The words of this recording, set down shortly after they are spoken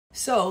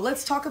So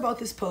let's talk about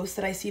this post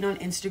that I seen on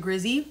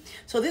Instagrizzy.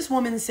 So this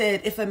woman said,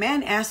 if a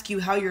man asks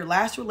you how your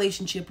last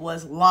relationship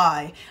was,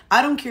 lie.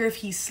 I don't care if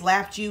he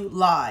slapped you,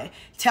 lie.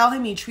 Tell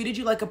him he treated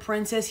you like a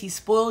princess, he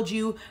spoiled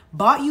you,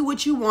 bought you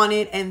what you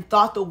wanted, and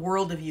thought the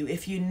world of you.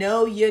 If you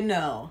know, you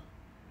know.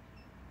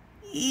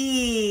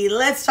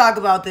 Let's talk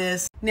about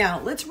this. Now,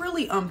 let's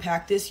really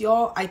unpack this,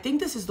 y'all. I think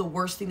this is the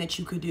worst thing that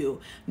you could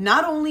do.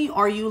 Not only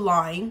are you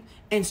lying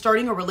and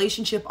starting a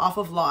relationship off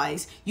of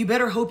lies, you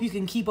better hope you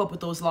can keep up with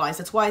those lies.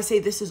 That's why I say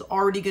this is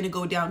already going to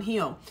go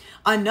downhill.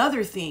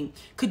 Another thing,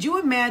 could you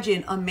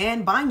imagine a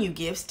man buying you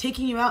gifts,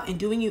 taking you out and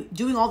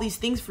doing all these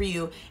things for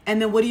you,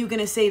 and then what are you going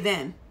to say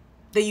then?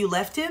 That you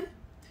left him?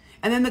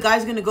 And then the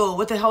guy's going to go,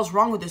 what the hell's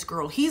wrong with this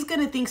girl? He's going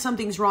to think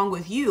something's wrong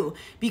with you,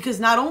 because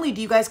not only do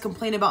you guys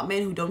complain about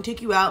men who don't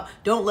take you out,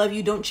 don't love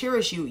you, don't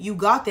cherish you, you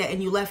got that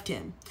and you left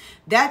him.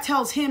 That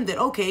tells him that,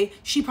 okay,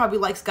 she probably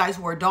likes guys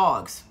who are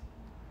dogs.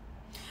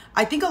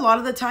 I think a lot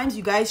of the times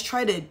you guys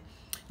try to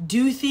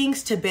do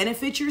things to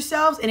benefit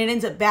yourselves and it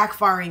ends up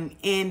backfiring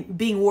and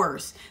being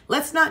worse.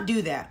 Let's not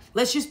do that.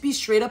 Let's just be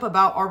straight up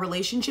about our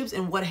relationships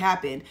and what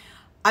happened.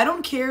 I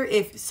don't care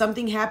if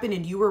something happened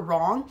and you were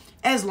wrong.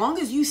 As long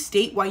as you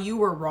state why you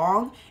were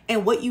wrong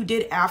and what you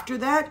did after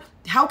that,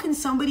 how can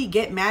somebody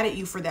get mad at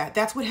you for that?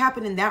 That's what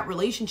happened in that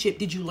relationship.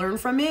 Did you learn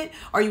from it?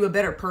 Are you a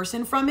better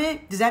person from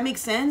it? Does that make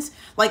sense?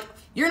 Like,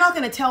 you're not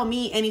going to tell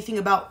me anything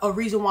about a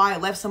reason why I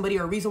left somebody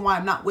or a reason why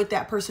I'm not with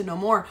that person no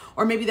more.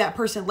 Or maybe that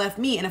person left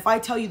me. And if I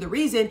tell you the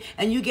reason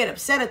and you get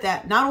upset at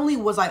that, not only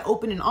was I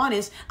open and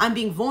honest, I'm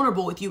being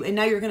vulnerable with you and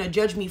now you're going to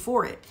judge me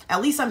for it.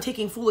 At least I'm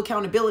taking full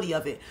accountability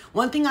of it.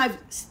 One thing I've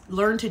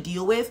learned to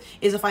deal with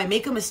is if I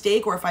make a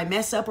mistake or if I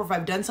mess up or if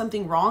I've done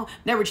something wrong,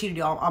 never cheated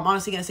y'all. I'm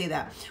honestly going to say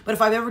that. But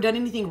if I've ever done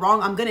anything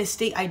wrong, I'm going to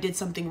state I did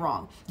something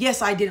wrong.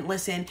 Yes, I didn't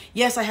listen.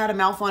 Yes, I had a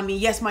mouth on me.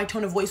 Yes, my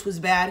tone of voice was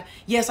bad.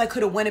 Yes, I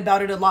could have went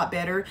about it a lot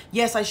better.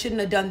 Yes, I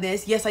shouldn't have done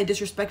this. Yes, I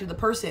disrespected the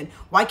person.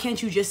 Why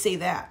can't you just say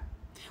that?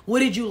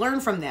 What did you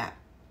learn from that?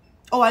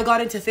 Oh, I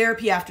got into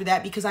therapy after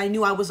that because I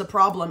knew I was a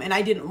problem and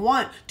I didn't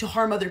want to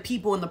harm other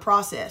people in the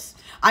process.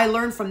 I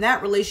learned from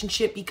that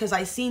relationship because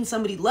I seen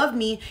somebody love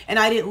me and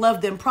I didn't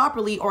love them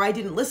properly, or I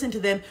didn't listen to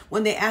them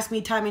when they asked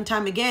me time and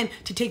time again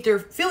to take their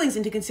feelings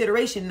into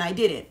consideration and I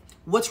didn't.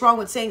 What's wrong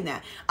with saying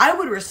that? I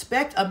would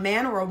respect a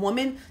man or a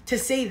woman to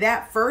say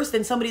that first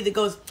than somebody that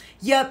goes,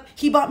 yep,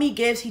 he bought me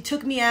gifts, he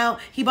took me out,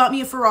 he bought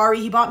me a Ferrari,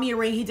 he bought me a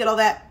ring, he did all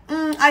that.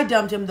 I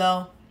dumped him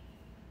though.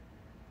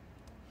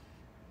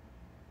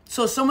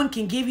 So someone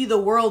can give you the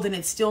world and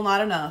it's still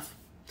not enough.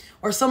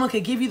 Or someone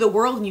could give you the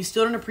world and you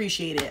still don't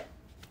appreciate it.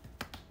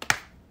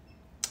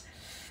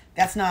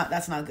 That's not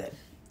good.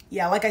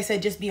 Yeah, like I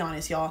said, just be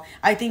honest, y'all.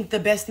 I think the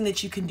best thing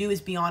that you can do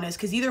is be honest.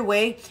 Because either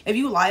way, if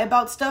you lie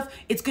about stuff,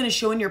 it's going to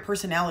show in your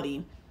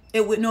personality.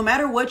 It would, no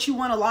matter what you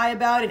want to lie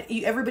about, and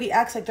everybody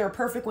acts like they're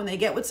perfect when they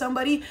get with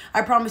somebody,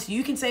 I promise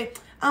you can say,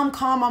 I'm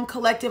calm, I'm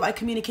collective, I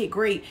communicate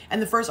great.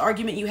 And the first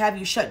argument you have,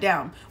 you shut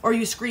down, or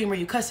you scream, or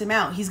you cuss him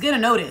out. He's going to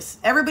notice.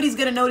 Everybody's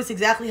going to notice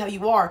exactly how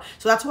you are.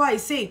 So that's why I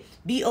say,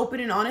 be open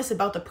and honest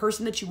about the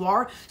person that you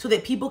are so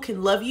that people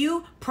can love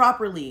you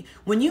properly.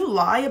 When you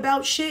lie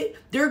about shit,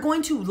 they're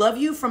going to love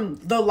you from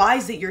the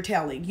lies that you're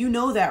telling. You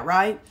know that,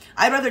 right?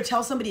 I'd rather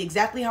tell somebody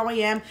exactly how I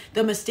am,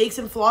 the mistakes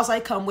and flaws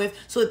I come with,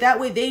 so that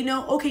way they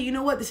know, okay, you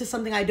know what? This is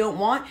something I don't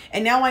want.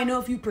 And now I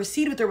know if you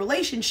proceed with the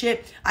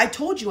relationship, I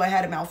told you I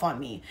had a mouth on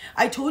me.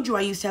 I told you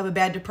I used to have a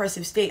bad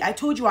depressive state. I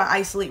told you I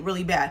isolate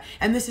really bad.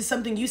 And this is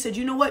something you said,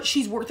 you know what?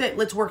 She's worth it.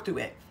 Let's work through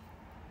it.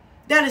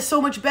 That is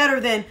so much better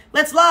than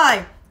let's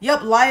lie.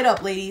 Yep, lie it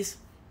up, ladies.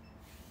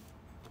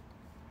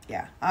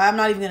 Yeah, I'm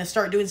not even going to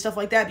start doing stuff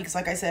like that because,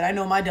 like I said, I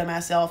know my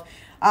dumbass self.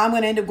 I'm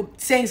going to end up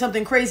saying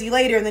something crazy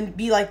later and then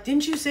be like,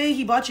 didn't you say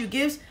he bought you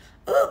gifts?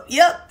 Oh,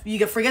 yep, you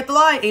can forget the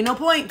lie. Ain't no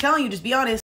point telling you, just be honest.